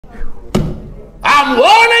I'm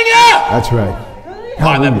warning you. That's right.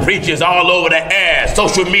 Are the preachers all over the air,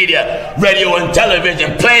 social media, radio and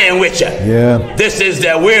television playing with you? Yeah. This is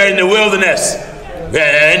that we're in the wilderness.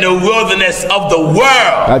 In the wilderness of the world.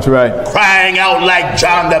 That's right. Crying out like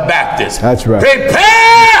John the Baptist. That's right.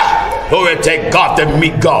 Prepare! Glory to God to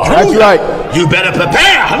meet God. That's right. You better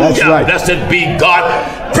prepare. That's right. Blessed be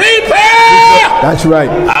God. Prepare! That's right.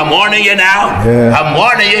 I'm warning you now. Yeah. I'm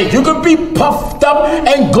warning you. You can be puffed up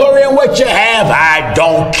and glory in what you have. I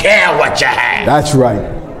don't care what you have. That's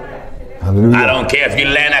right. Hallelujah. I don't care if you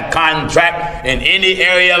land a contract in any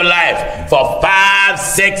area of life for $500,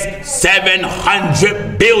 $600,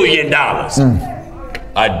 $700 billion.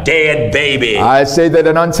 A dead baby. I say that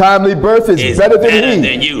an untimely birth is better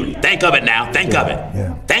than you. Think of it now. Think of it.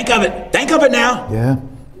 Yeah. Think of it. Think of it now. Yeah.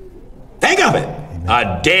 Think of it. Amen.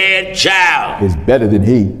 A dead child is better than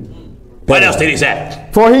he. What else did he say?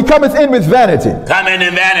 For he cometh in with vanity. Coming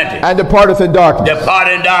in vanity. And departeth in darkness. Depart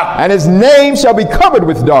in darkness. And his name shall be covered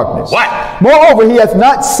with darkness. What? Moreover, he hath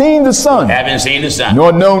not seen the sun. Haven't seen the sun.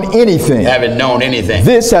 Nor known anything. Haven't known anything.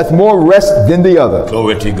 This hath more rest than the other.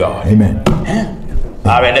 Glory to God. Amen. Huh?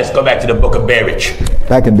 All right, let's go back to the book of Berich.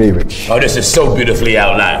 Back in Berich. Oh, this is so beautifully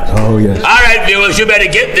outlined. Oh, yes. All right, viewers, you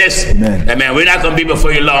better get this. Amen. Amen. We're not going to be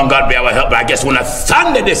before you long. God be our help. But I just want to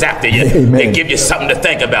thunder this after you. Amen. And give you something to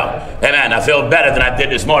think about. Amen. I feel better than I did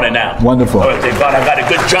this morning now. Wonderful. Glory to God, I got a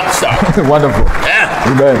good jump start. Wonderful.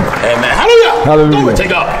 Yeah. Amen. Amen. Hallelujah. Hallelujah. Glory to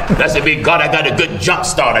God. Blessed be God, I got a good jump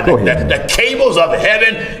start. The cables of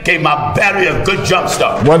heaven gave my battery a good jump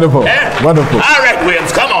start. Wonderful. Yeah. Wonderful. All right,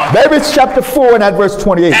 Williams, come on. Berich chapter 4 and at verse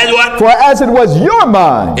 28. As what? For as it was your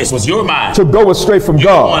mind. This was your mind. To go astray from you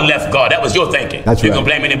God. One left God. That was your thinking. That's you right. can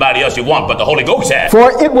blame anybody else you want, but the Holy Ghost had. For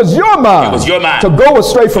it was your mind. It was your mind. To go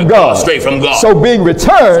astray from God. Astray from God. So being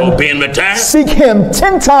returned. Seek him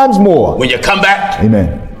 10 times more. When you come back.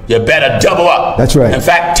 Amen. You better double up. That's right. In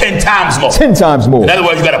fact, 10 times more. 10 times more. In other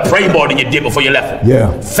words, you got to pray more than you did before you left him.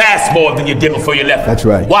 Yeah. Fast more than you did before you left him. That's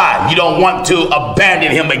right. Why? You don't want to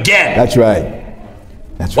abandon him again. That's right.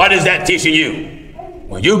 That's what is that teaching you?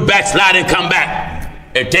 When you backslide and come back,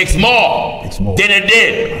 it takes more than it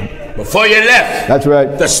did before you left. That's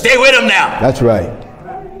right. So stay with him now. That's right.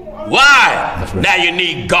 Why? That's right. Now you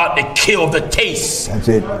need God to kill the taste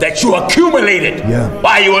that you accumulated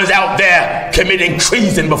while you was out there committing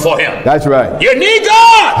treason before him. That's right. You need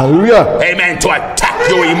God. Hallelujah. Amen. To attack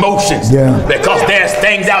your emotions. Yeah. Because there's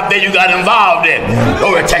things out there you got involved in. Yeah.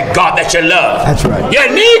 Glory to God that you love. That's right. You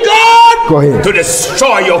need God. Go ahead. To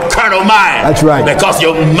destroy your carnal mind. That's right. Because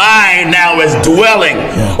your mind now is dwelling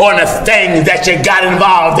on the things that you got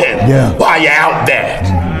involved in while you're out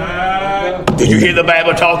there. Did you hear the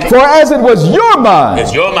Bible talking? For as it was your mind.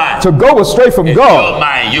 It's your mind. To go astray from God. Your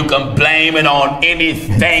mind. You can blame it on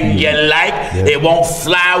anything you like. It won't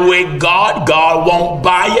fly with God. God won't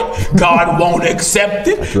buy it. God won't accept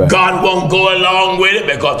it. Right. God won't go along with it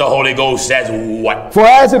because the Holy Ghost says what? For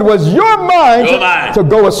as it was your mind, to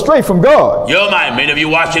go astray from God. Your mind. Many of you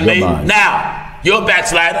watching me now. You're a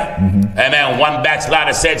backslider. Amen. One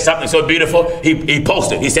backslider said something so beautiful. He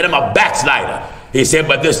posted. He said, I'm a backslider. He said,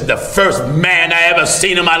 but this is the first man I ever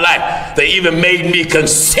seen in my life that even made me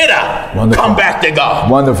consider come back to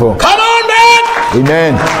God. Wonderful. Come on back.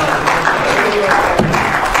 Amen.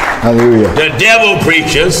 Hallelujah. The devil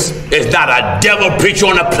preachers is not a devil preacher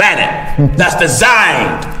on the planet that's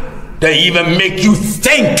designed to even make you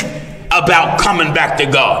think about coming back to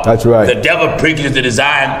God. That's right. The devil preaches the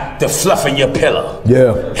design to fluffing your pillow.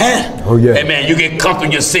 Yeah. Huh? Oh yeah. Amen. You get comfortable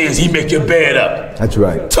in your sins, he make your bed up. That's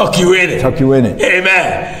right. Tuck you in it. Tuck you in it.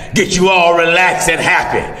 Amen. Get you all relaxed and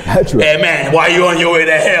happy. That's right. Amen. While you're on your way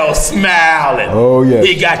to hell, smiling. Oh yeah.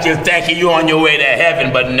 He got you thinking you're on your way to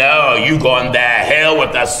heaven, but no, you going to hell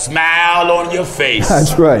with a smile on your face.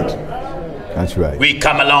 That's right. That's right. We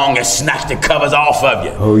come along and snatch the covers off of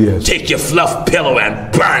you. Oh, yes. Take your fluff pillow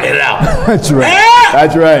and burn it out. That's right. Yeah?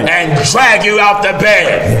 That's right. And drag you out the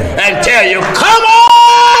bed and tell you, come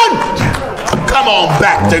on! Come on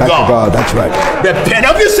back to God. That's right. Repent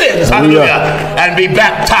of your sins, hallelujah, and be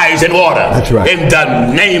baptized in water. That's right. In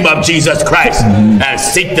the name of Jesus Christ. And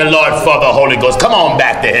seek the Lord for the Holy Ghost. Come on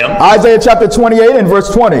back to him. Isaiah chapter 28 and verse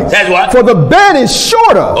 20. Says what? For the bed is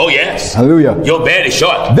shorter. Oh yes. Hallelujah. Your bed is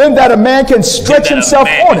short. Then that a man can stretch himself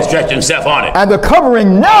on it. Stretch himself on it. And the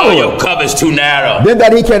covering narrower. Oh, your cover's too narrow. Then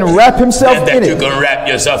that he can wrap himself in it. You can wrap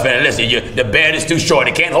yourself in it. Listen, the bed is too short.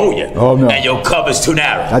 It can't hold you. Oh no. And your cover's too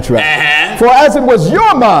narrow. That's right. For as it was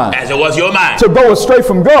your mind. As it was your mind. To go astray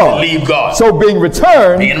from God. To leave God. So being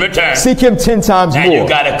returned. Seek him 10 times more. And you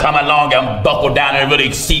got to come along and buckle down and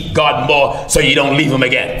really seek God more so you don't leave him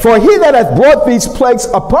again. For he that hath brought these plagues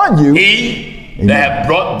upon you. that have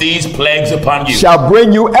brought these plagues upon you shall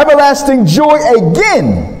bring you everlasting joy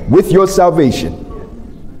again with your salvation.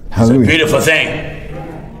 Hallelujah. It's a beautiful thing.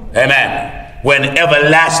 Amen. When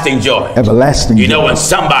everlasting joy. Everlasting joy. You know, when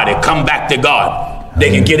somebody come back to God, they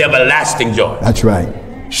can get everlasting joy. That's right.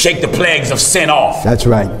 Shake the plagues of sin off. That's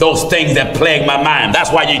right. Those things that plague my mind.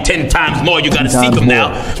 That's why you 10 times more. You got to seek them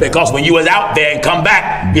now. Because when you was out there and come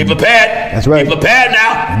back, be prepared. That's right. Be prepared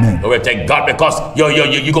now. Amen. Lord, thank God, because you're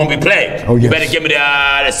going to be plagued. Oh, yes. You better give me the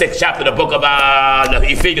 6th chapter of the book of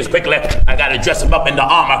Ephesians quickly. I got to dress them up in the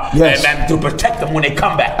armor. Yes. Amen. To protect them when they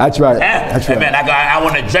come back. That's right. That's right. Amen. I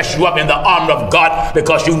want to dress you up in the armor of God,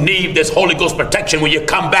 because you need this Holy Ghost protection when you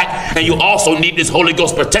come back. And you also need this Holy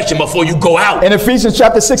Ghost protection before you go out. In Ephesians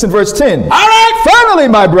chapter 6 and verse 10. All right. Finally,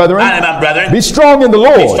 my brethren, be strong in the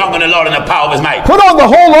Lord. Be strong in the Lord and the power of his might. Put on the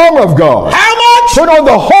whole armor of God. How much? Put on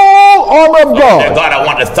the whole armor of God. God, I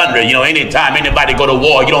want the thunder. You know, anytime anybody go to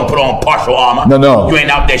war, you don't put on partial armor. No. You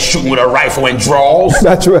ain't out there shooting with a rifle and draws.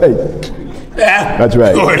 That's right. Yeah? That's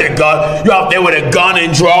right. Glory to God. You out there with a gun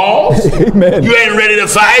and draws. Amen. You ain't ready to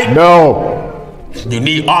fight. No. You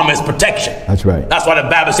need armor's protection. That's right. That's why the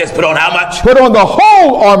Bible says put on how much? Put on the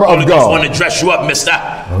whole armor Holy of Ghost God. want to dress you up, mister.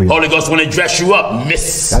 Oh, yeah. Holy Ghost want to dress you up,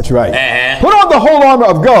 miss. That's right. Put on the whole armor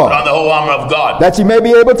of God. Put on the whole armor of God. That you may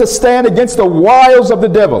be able to stand against the wiles of the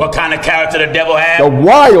devil. What kind of character the devil has? The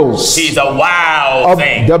wiles. He's a wild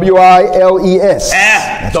thing. W-I-L-E-S.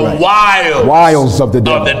 The right. Wiles of the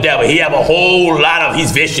devil. He have a whole lot of,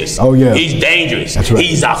 he's vicious. Oh, yeah. He's dangerous. That's right.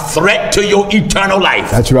 He's a threat to your eternal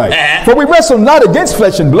life. That's right. For we wrestle not against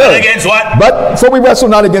flesh and blood. But against what? For we wrestle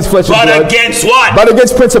not against flesh and blood. But against what? But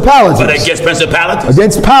against principalities. But against principalities.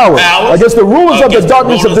 Against powers. Against the rulers of the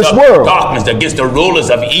darkness of this world. Against the rulers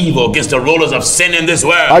of evil. Against the rulers of sin in this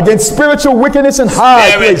world. Against spiritual wickedness in high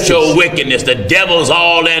places. Spiritual wickedness. The devil's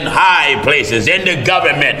all in high places. In the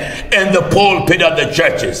government. In the pulpit of the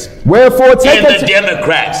churches. Wherefore take in the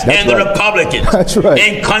Democrats. In the Republicans. That's right.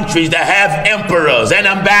 In countries that have emperors and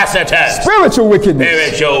ambassadors. Spiritual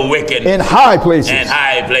wickedness. Spiritual wickedness. In high places. In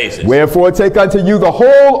high places. Wherefore take unto you the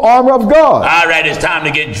whole armor of God. All right, it's time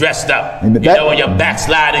to get dressed up. You know, when you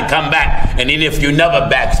backslide and come back, and even if you never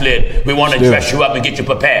backslid, we want to dress you up and get you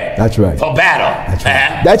prepared. That's right. For battle. That's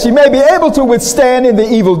right. That you may be able to withstand in the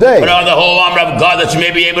evil day. Put on the whole armor of God, that you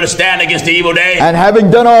may be able to stand against the evil day. And having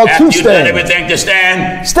done all after to stand. Done everything to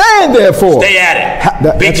stand. Stand therefore. Stay at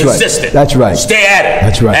it. Be consistent. Right. That's right. Stay at it.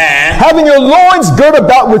 That's right. And having your loins girt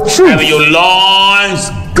about with truth. Having your loins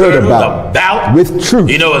girded about with truth.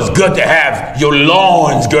 You know, it's good to have your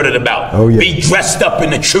loins girded about. Oh, yeah. Be dressed up in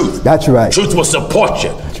the truth. That's right. Truth will support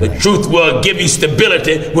you. The truth will give you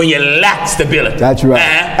stability when you lack stability. That's right.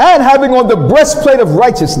 And having on the breastplate of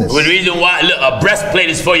righteousness. The reason why, look, a breastplate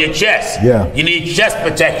is for your chest. Yeah. You need chest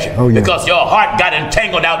protection. Oh, yeah. Because your heart got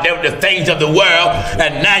entangled out there with the things of the world,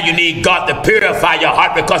 and now you need God to purify your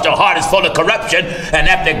heart, because your heart is full of corruption. And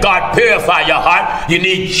after God purify your heart, you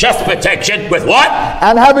need chest protection with what?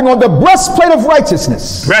 And having on the breastplate of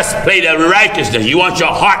righteousness. Breastplate of righteousness. You want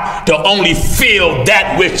your heart to only feel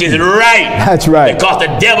that which is right. That's right. Because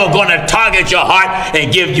the devil going to target your heart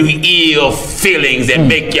and give you ill feelings and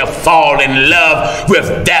make you fall in love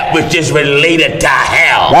with that which is related to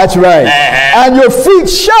hell. That's right. And your feet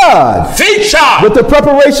shod. Feet shod. With the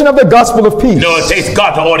preparation of the gospel of peace. You know, it takes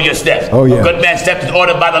God to order your steps. Oh, yeah. A good man's steps is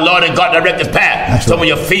ordered by the Lord, and God directs his path. That's so right. when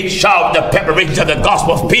your feet shod with the preparations of the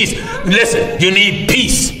gospel of peace, listen, you need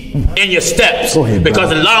peace in your steps. Go ahead,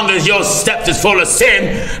 because as long as your steps is full of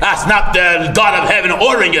sin, that's not the God of heaven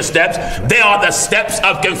ordering your steps. They are the steps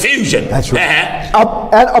of confusion. That's right.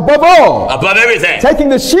 And above all, above everything, taking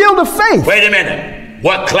the shield of faith. Wait a minute.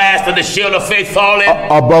 What class does the shield of faith fall in?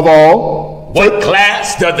 Above all. What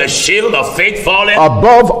class does the shield of faith fall in?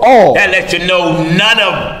 Above all. That lets you know none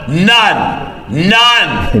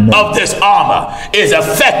of this armor is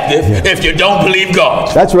effective if you don't believe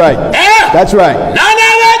God. That's right. That's right. None of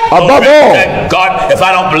it. Above all. God, if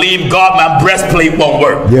I don't believe God, my breastplate won't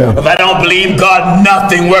work. Yeah. If I don't believe God,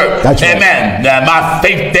 nothing works. That's right. Amen. Now, my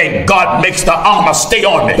faith that God makes the armor stay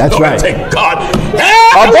on me. That's right. Thank God.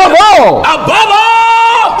 Above all. Above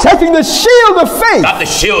all. Taking the shield of faith. Not the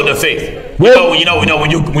shield of faith. You know,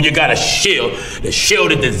 when you got a shield, the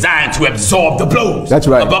shield is designed to absorb the blows. That's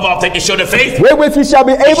right. Above all, take the shield of faith. Wherewith you shall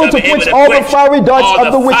be able to quench all the fiery darts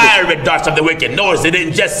of the wicked. Fiery darts of the wicked. Notice it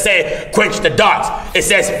didn't just say quench the darts. It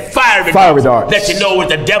says fiery darts. Darts. Let you know when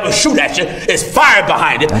the devil shoot at you, it's fire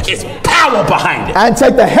behind it. It's power power behind it. And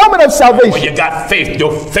take the helmet of salvation. When you got faith,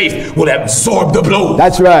 your faith will absorb the blow.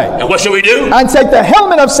 That's right. And what should we do? And take the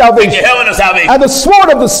helmet of salvation. Take the helmet of salvation. And the sword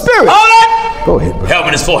of the Spirit. Hold it. Go ahead, brother.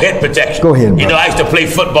 Helmet is for head protection. Go ahead, You know, I used to play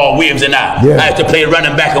football, Williams and I. Yeah. I used to play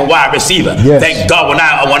running back and wide receiver. Yes. Thank God when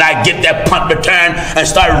I get that punt return and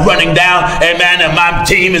start running down, amen, and my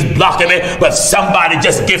team is blocking me, but somebody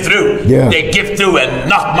just get through. Yeah. They get through and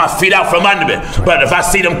knock my feet out from under me. But if I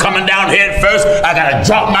see them coming down head first, I gotta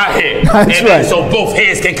drop my head. That's amen. right. So both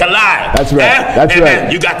heads can collide. That's right. Eh? That's amen.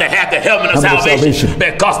 right. You got to have the helmet of salvation,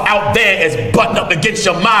 because out there is buttoned up against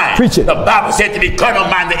your mind. Preach it. The Bible said to be carnal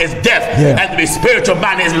minded is death, and to be spiritual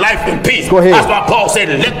minded is life and peace. Go ahead. That's why Paul said,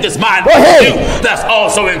 let this mind Go ahead. be in you that's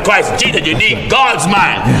also in Christ Jesus. You need God's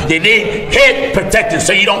mind. You need head protection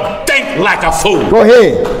so you don't think like a fool. Go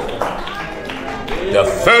ahead. The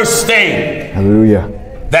first thing Hallelujah.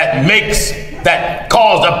 that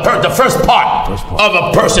caused the first part of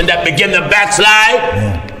a person that begin to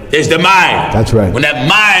backslide is the mind. That's right. When that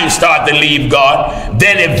mind starts to leave God,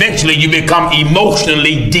 then eventually you become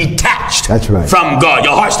emotionally detached. That's right. From God.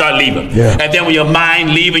 Your heart start leaving. Yeah. And then when your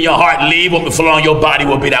mind leave and your heart leave, what before long your body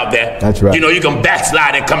will be out there. That's right. You know, you can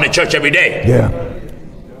backslide and come to church every day. Yeah.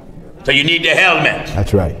 So you need the helmet.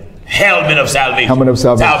 That's right. Helmet of salvation. Helmet of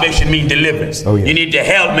salvation. Salvation means deliverance. Oh, yeah. You need the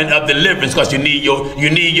helmet of deliverance because you need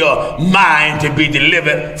your mind to be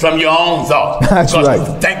delivered from your own thoughts. That's right.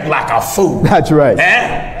 You think like a fool. That's right.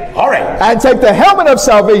 Eh? All right. And take the helmet of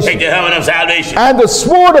salvation. Take the helmet of salvation. And the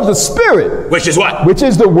sword of the Spirit. Which is what? Which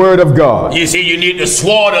is the word of God. You see, you need the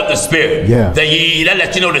sword of the Spirit. Yeah. That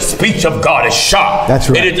lets you know the speech of God is sharp. That's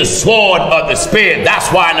right. It is the sword of the Spirit. That's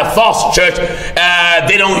why in the false church,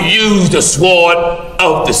 they don't use the sword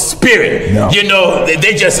of the Spirit. No. You know,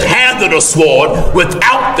 they just handle the sword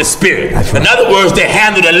without the Spirit. That's right. In other words, they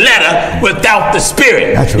handle the letter without the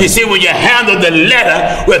Spirit. That's right. You see, when you handle the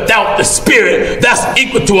letter without the Spirit, that's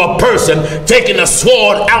equal to a person taking the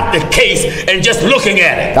sword out the case and just looking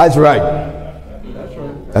at it. That's right.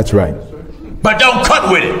 That's right. But don't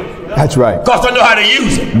cut with it. That's right. Because don't know how to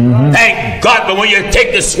use it. Thank God. But when you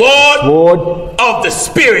take the sword of the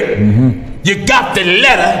Spirit, you got the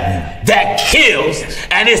letter that kills,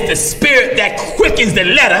 and it's the Spirit that quickens the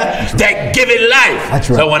letter that give it life. That's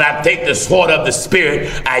right. So when I take the sword of the Spirit,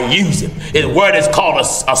 I use it. His word is called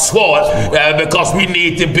a sword because we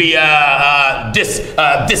need to be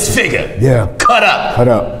disfigured, cut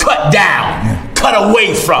up, cut down, cut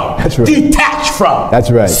away from, detached from,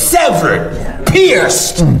 severed,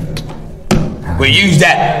 pierced. We use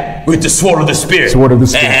that with the sword of the Spirit. Sword of the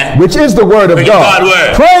Spirit. Which is the word of God.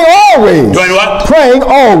 Word. Praying always. Doing what? Praying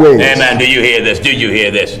always. Amen. Do you hear this? Do you hear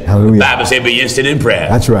this? Hallelujah. The Bible says be instant in prayer.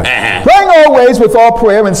 That's right. Praying always with all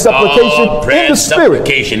prayer and supplication in the Spirit.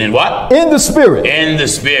 Supplication in what? In the Spirit. In the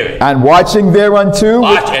Spirit. And watching thereunto.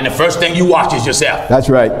 And the first thing you watch is yourself. That's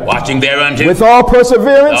right. Watching thereunto. With all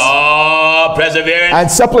perseverance. All perseverance. And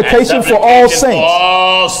supplication for all saints. For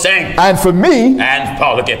all saints. And for me. And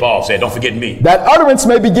Paul, look at Paul said, don't forget me. That utterance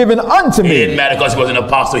may be given unto me. It didn't matter because he was an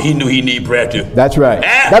apostle. He knew he needed prayer too. That's right.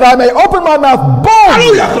 That I may open my mouth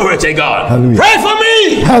boldly. Hallelujah. Glory to God. Hallelujah. Pray for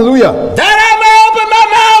me. Hallelujah. That I may open my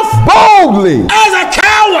mouth boldly. As a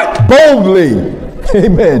coward. Boldly.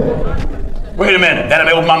 Amen. Wait a minute. That I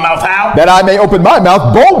may open my mouth how? That I may open my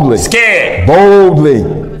mouth boldly. Scared.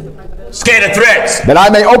 Boldly. Scared of threats. That I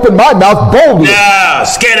may open my mouth boldly. Yeah,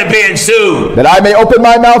 scared of being sued. That I may open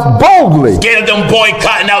my mouth boldly. Scared of them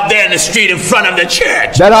boycotting out there in the street in front of the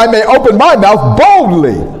church. That I may open my mouth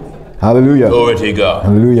boldly. Hallelujah. Glory to God.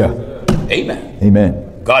 Hallelujah. Amen. Amen.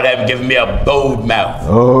 God haven't given me a bold mouth.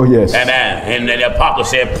 Oh, yes. Amen. And the apostle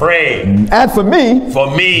said, pray. And for me,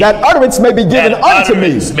 that utterance may be given unto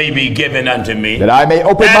me. May be given unto me. That I may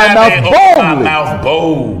open my mouth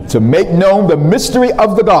boldly. To make known the mystery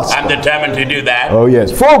of the gospel. I'm determined to do that. Oh,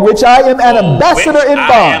 yes. For which I am an ambassador in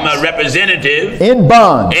bonds. I am a representative. In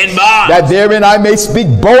bonds. In bonds. That therein I may speak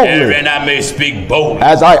boldly. Therein I may speak boldly.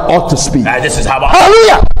 As I ought to speak. This is how I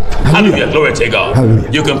Hallelujah. Hallelujah. Glory to God.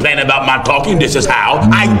 Hallelujah. You complain about my talking. This is how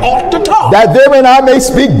I ought to talk. That therein I may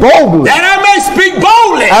speak boldly. That I may speak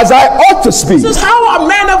boldly. As I ought to speak. This is how a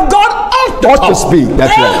man of God ought to talk. Speak.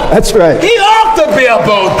 That's right. That's right. He ought to be a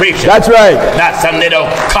bold preacher. That's right. Not some little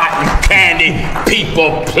cotton candy,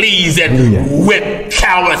 people pleasing, whipped,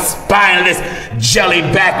 coward, spineless,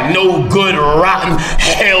 jellyback, no good, rotten,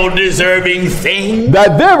 hell deserving thing.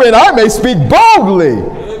 That therein I may speak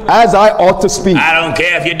boldly. As I ought to speak. I don't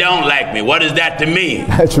care if you don't like me. What is that to me?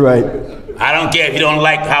 That's right. I don't care if you don't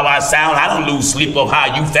like how I sound. I don't lose sleep of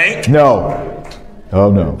how you think. No. Oh,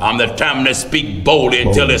 no. I'm determined to speak boldly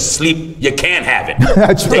until the sleep you can't have it.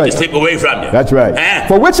 That's Take right. your sleep away from you. That's right. Eh?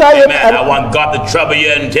 For which I am. Amen. I want God to trouble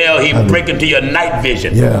you until he break into your night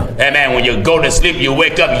vision. Yeah. Amen. When you go to sleep, you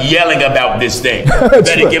wake up yelling about this thing. That's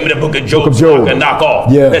Better right. give me the book of Job, Book of so I Job. can knock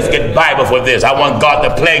off. Yeah. Let's get Bible for this. I want God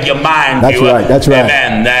to plague your mind. That's viewer. right. That's right.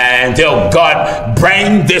 Amen. Until God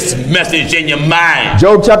bring this message in your mind.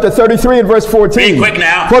 Job chapter 33 and verse 14. Be quick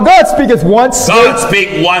now. For God speaketh once, God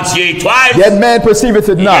speak once, yea, twice. yet man perceiveth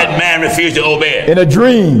it not. Yet man refuse to obey it. In a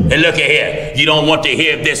dream. And look at here. You don't want to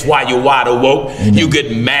hear this while you're wide awoke. You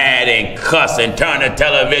get mad and cuss and turn the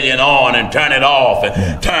television on and turn it off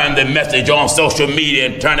and turn the message on social media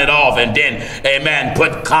and turn it off, and then, amen,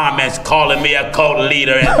 put comments calling me a cult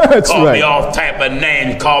leader and call me all type of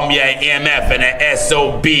names, call me an MF and an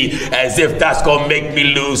SOB, as if that's going to make me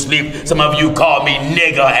lose sleep. Some of you call me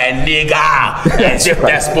nigger and nigga, as if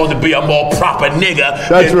that's supposed to be a more proper nigger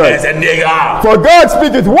That's right. as a nigga. For God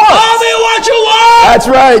speaketh once. Call me what you want. That's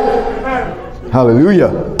right.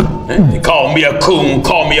 Hallelujah. You call me a coon,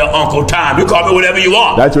 call me a Uncle Tom. You call me whatever you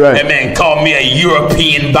want. That's right. Amen. Call me a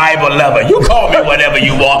European Bible lover. You call me whatever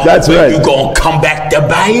you want. That's but right. You gonna come back to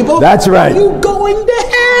Bible? That's right. You going to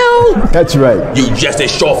hell? That's right. You just as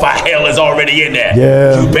sure for hell is already in there.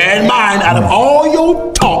 Yeah. You bear in mind, out of all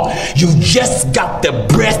your talk, you just got the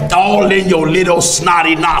breath all in your little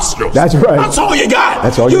snotty nostrils. That's right. That's all you got.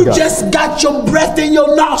 That's all you got. You just got your breath in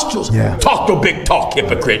your nostrils. Yeah. Talk the big talk,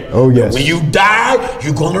 hypocrite. Oh, yes. When you die,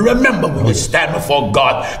 you're going to remember when you stand before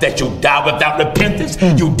God that you died without repentance,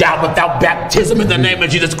 you died without baptism in the name of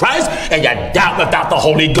Jesus Christ, and you died without the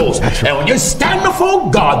Holy Ghost. And when you stand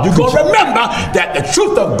before God, you're going to remember that the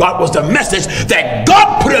truth of God was the message that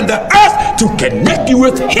God put in the earth to connect you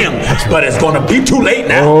with Him. But it's going to be too late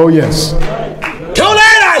now. Oh, yes. Too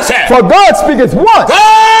late, I said. For God speaketh once.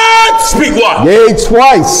 God speak once. Yea,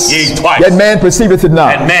 twice. Yea, twice. Yet man perceiveth it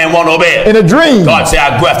not. And man won't obey it. In a dream. God said,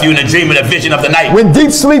 I graft you in a dream, in a vision of the night. When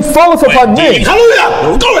deep sleep falleth upon men.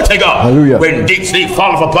 Hallelujah. Glory to God. Hallelujah. When deep sleep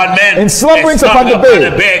falleth upon men. And slumberings upon the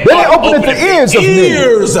bed. Then he openeth the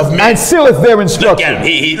ears of men. And sealeth their instruction. Look at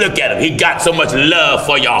him. Look at him. He got so much love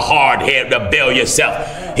for your hard head, rebel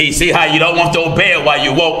yourself. He see how you don't want to obey it while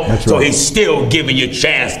you woke. That's so right. he's still giving you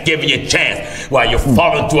chance, while you're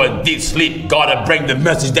falling to a deep sleep. God will bring the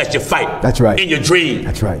message that you fight. That's right. In your dream.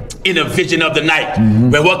 That's right. In a vision of the night.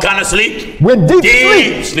 When what kind of sleep? When deep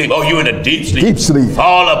sleep. Oh, you in a deep sleep. Deep sleep.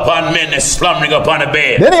 Fall upon men and slumbering upon a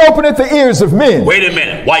bed. Then he openeth the ears of men. Wait a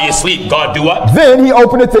minute. While you sleep, God do what? Then he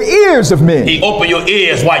openeth the ears of men. He open your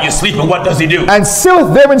ears while you're sleeping. What does he do? And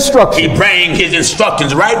sealeth their instruction. He bring his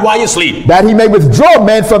instructions right while you sleep. That he may withdraw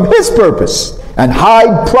man from his purpose and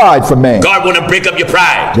hide pride from man. God want to break up your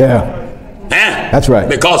pride. Yeah. That's right.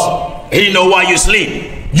 Because he know while you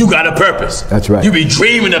sleep, you got a purpose. That's right. You be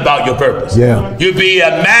dreaming about your purpose. Yeah. You be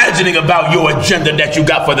imagining about your agenda that you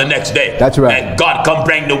got for the next day. That's right. And God come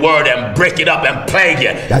bring the word and break it up and plague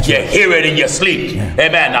you. That's you right. hear it in your sleep. Yeah.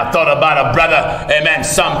 Amen. I thought about a brother, amen,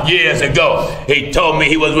 some years ago. He told me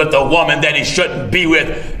he was with a woman that he shouldn't be with.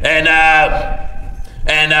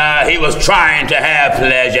 And he was trying to have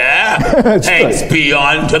pleasure. Thanks be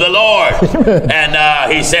unto the Lord.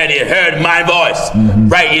 And he said he heard my voice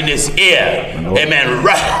right in his ear. Amen.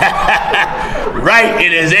 Right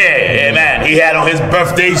in his ear. Amen. He had on his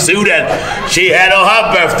birthday suit and she had on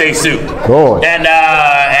her birthday suit. Lord. And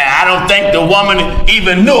I don't think the woman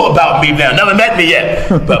even knew about me now. Never met me yet.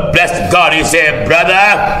 But bless God, he said,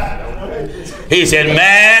 brother. He said,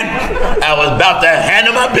 man, I was about to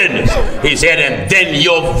handle my business. He said, and then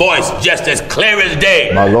your voice, just as clear as day,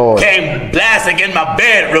 my Lord, came blasting in my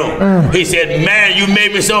bedroom. He said, man, you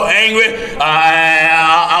made me so angry.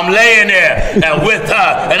 I'm laying there and with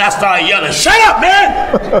her, and I started yelling, shut up,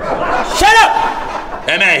 man! Shut up!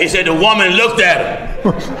 And man, he said, the woman looked at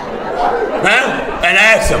him and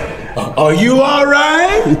asked him, are you all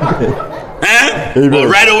right? Well,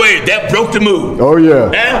 right away, that broke the mood. Oh,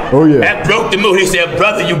 yeah. Oh, yeah. That broke the mood. He said,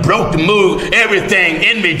 brother, you broke the mood. Everything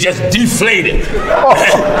in me just deflated. Went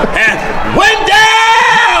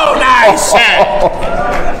down, I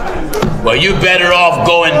said. Well, you better off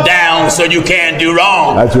going down so you can't do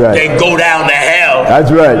wrong. That's right. Than go down to hell.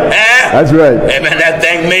 That's right. That's right. Amen. That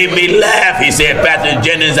thing made me laugh. He said, Pastor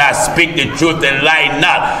Jennings, I speak the truth and lie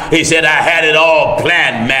not. He said, I had it all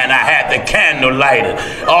planned, man. I had the candle lighted,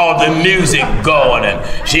 all the music going,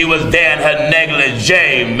 and she was there in her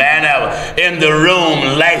negligee, man. In the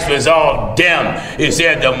room, lights was all dim. He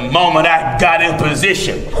said, the moment I got in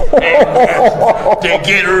position to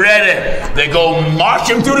get ready, they go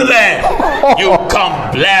marching through the land. You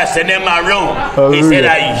come blasting in my room. Hallelujah. He said,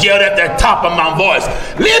 I yelled at the top of my voice,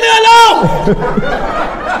 leave me alone.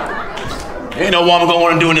 Ain't no woman gonna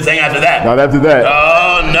want to do anything after that. Not after that.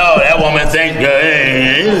 Oh no, that woman think.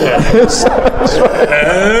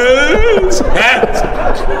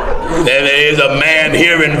 There is a man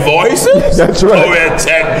hearing voices. That's right. Glory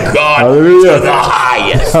to God. Hallelujah. To the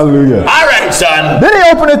highest. Hallelujah. All right, son. Then he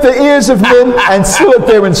openeth the ears of men and sealeth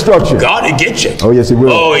their instruction. God will get you. Oh yes, he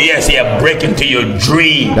will. Oh yes, he'll break into your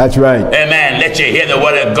dream. That's right. Amen. Let you hear the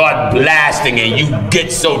word of God blasting, and you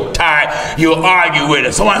get so tired you argue with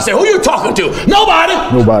it. Someone say, "Who you talking to?" Nobody.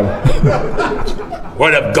 Nobody.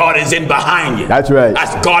 Word of God is in behind you. That's right.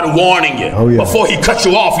 That's God warning you. Oh, yeah. Before he cuts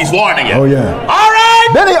you off, he's warning you. Oh yeah. All right.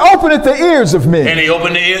 Then he openeth the ears of men. And he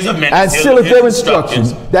opened the ears of men. And sealeth their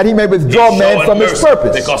instructions, that he may withdraw man from his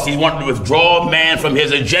purpose. Because he wanted to withdraw man from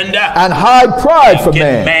his agenda. And hide pride from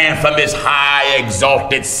man. Man from his high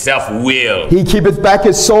exalted self-will. He keepeth back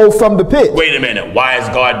his soul from the pit. Wait a minute. Why is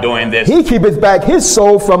God doing this? He keepeth back his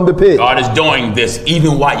soul from the pit. God is doing this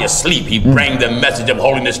even while you sleep. He brings the message of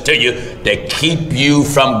holiness to you to keep you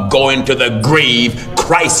from going to the grave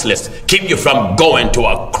Christless. Keep you from going to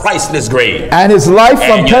a Christless grave. And his life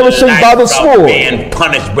from perishing by the sword. Being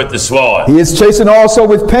punished with the sword. He is chastened also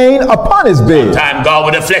with pain upon his bed. Sometimes God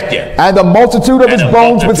would afflict you. And the multitude of his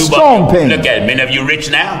bones with strong pain. Look at it. Many of you rich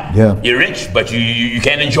now. Yeah. You're rich, but you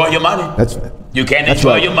can't enjoy your money. That's You can't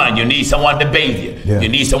enjoy your money. You need someone to bathe you. Yeah. You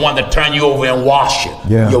need someone to turn you over and wash you.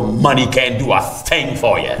 Yeah. Your money can't do a thing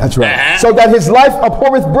for you. That's right. So that his life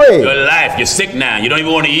abhorreth bread. Your life, you're sick now. You don't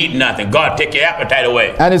even want to eat nothing. God take your appetite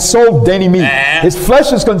away. And his soul dainty meat. His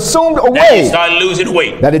flesh is consumed away. Now you start losing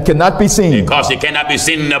weight. That it cannot be seen. Because it cannot be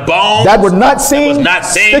seen in the bones. That was not seen.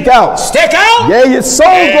 Stick out. Stick out. Yea, his soul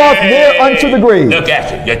doth near unto the grave. Look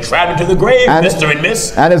at you. You're traveling to the grave, Mr. and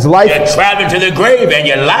Miss. And his life. You're traveling to the grave, and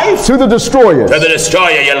your life. To the destroyer. To the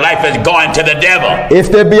destroyer. Your life is going to the devil.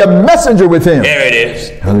 If there be a messenger with him. There it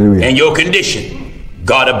is. Hallelujah. In your condition,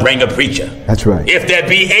 God will bring a preacher. That's right. If there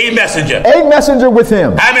be a messenger. A messenger with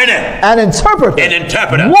him. How many? An interpreter. An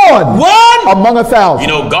interpreter. One among 1,000. You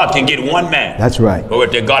know, God can get one man. That's right. Go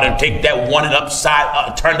to God and take that one and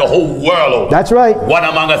turn the whole world over. That's right. One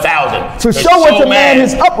among 1,000. To show unto man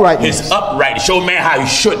his uprightness. His uprightness. Show man how he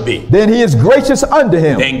should be. Then he is gracious unto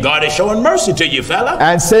him. Then God is showing mercy to you, fella.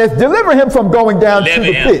 And saith, deliver him from going down to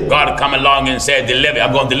the pit. God come along and said, deliver.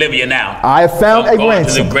 I'm going to deliver you now. I have found a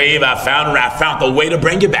ransom. To the grave, I found the way to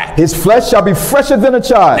bring you back. His flesh shall be fresher than a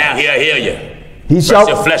child. Now he'll heal you.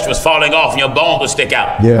 Your flesh was falling off and your bone would stick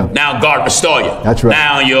out. Yeah. Now God restore you. That's right.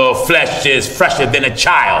 Now your flesh is fresher than a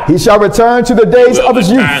child. He shall return to the days of his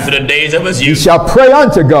youth. To the days of his youth. He shall pray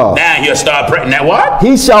unto God. Now he'll start praying. Now what?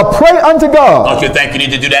 He shall pray unto God. Don't you think you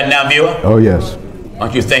need to do that now, viewer? Oh yes.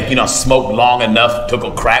 Don't you think you done smoked long enough, took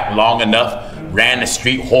a crack long enough, ran the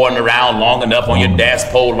street whoring around long enough, on your dash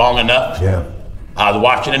pole long enough? Yeah. I was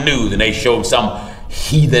watching the news and they showed some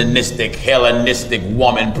heathenistic, Hellenistic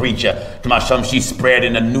woman preacher. She's spread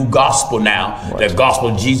in the new gospel now. What? The gospel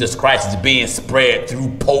of Jesus Christ is being spread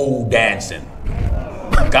through pole dancing.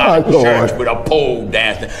 God in church with a pole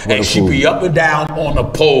dancing. And she be up and down on the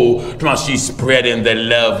pole. She's spreading the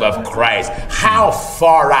love of Christ. How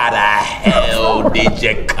far out of hell did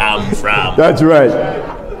you come from? That's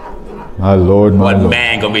right. My Lord, my Lord. One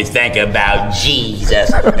man gonna be thinking about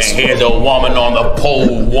Jesus, and here's a woman on the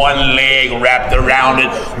pole, one leg wrapped around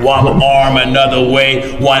it, one arm another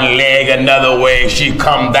way, one leg another way. She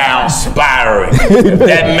come down spiraling. If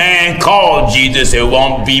that man called Jesus, it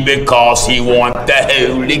won't be because he want the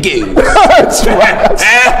Holy Ghost. That's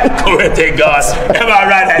right. Glory to God. Am I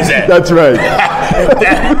right? I said. That's right.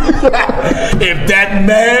 If that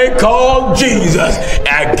man called Jesus,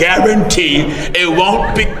 I guarantee it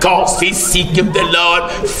won't because he's seeking the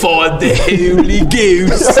Lord for the Holy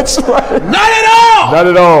Ghost. That's right. Not at all. Not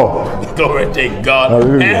at all. Glory to God.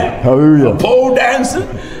 Hallelujah. Hallelujah. A pole dancing.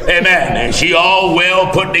 Amen. And she all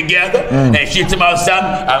well put together. And she told my son,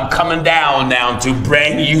 I'm coming down now to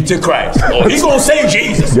bring you to Christ. Oh, he's going to say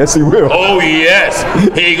Jesus. Yes, he will. Oh, yes.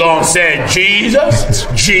 He going to say Jesus,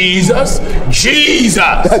 Jesus, Jesus.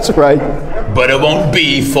 That's right. But it won't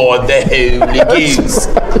be for the Holy Ghost.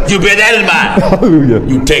 You bear that in mind. Hallelujah.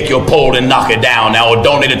 You take your pole and knock it down now, or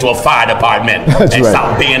donate it to a fire department. That's and right.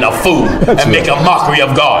 Stop being a fool and make a mockery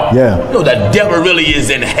of God. Yeah. You know, the devil really is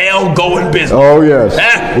in hell going business. Oh, yes.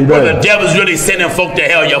 Well, the devil's really sending folk to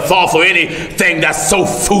hell. You fall for anything that's so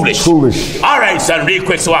foolish. Foolish. All right, son, real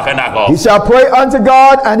quick so I can knock off. He shall pray unto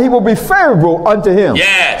God, and he will be favorable unto him.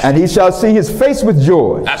 Yes. And he shall see his face with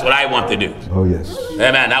joy. That's what I want to do. Oh, yes.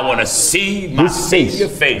 Amen. I want to see my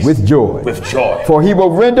Savior's face with joy. With joy. For he will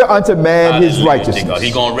render unto man his righteousness.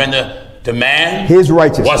 He's going to render to man his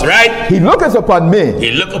righteousness. What's right? He looketh upon men.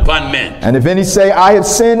 He look upon men. And if any say, I have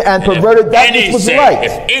sinned and perverted that which was right.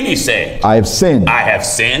 If any say, I have sinned. I have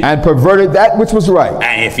sinned. And perverted that which was right.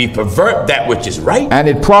 And if he pervert that which is right. And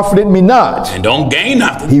it profited me not. And don't gain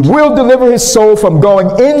nothing. He will deliver his soul from going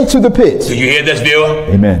into the pit. Do you hear this, viewer?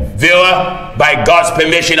 Amen. Viewer, by God's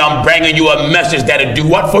permission, I'm bringing you a message that'll do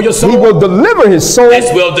what for your soul? He will deliver his soul.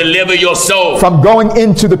 This will deliver your soul from going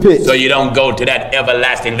into the pit. So you don't go to that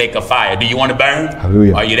everlasting lake of fire. Do you want to burn?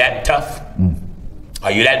 Hallelujah. Are you that tough?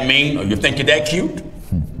 Are you that mean? Or you think you're that cute?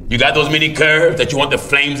 You got those many curves that you want the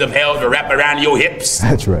flames of hell to wrap around your hips?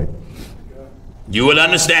 That's right. You will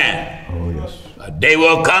understand. Oh, yes. A day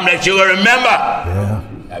will come that you will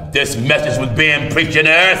remember that this message was being preached in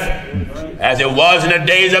the earth as it was in the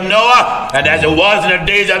days of Noah and as it was in the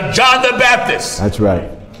days of John the Baptist. That's right.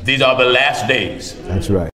 These are the last days. That's right.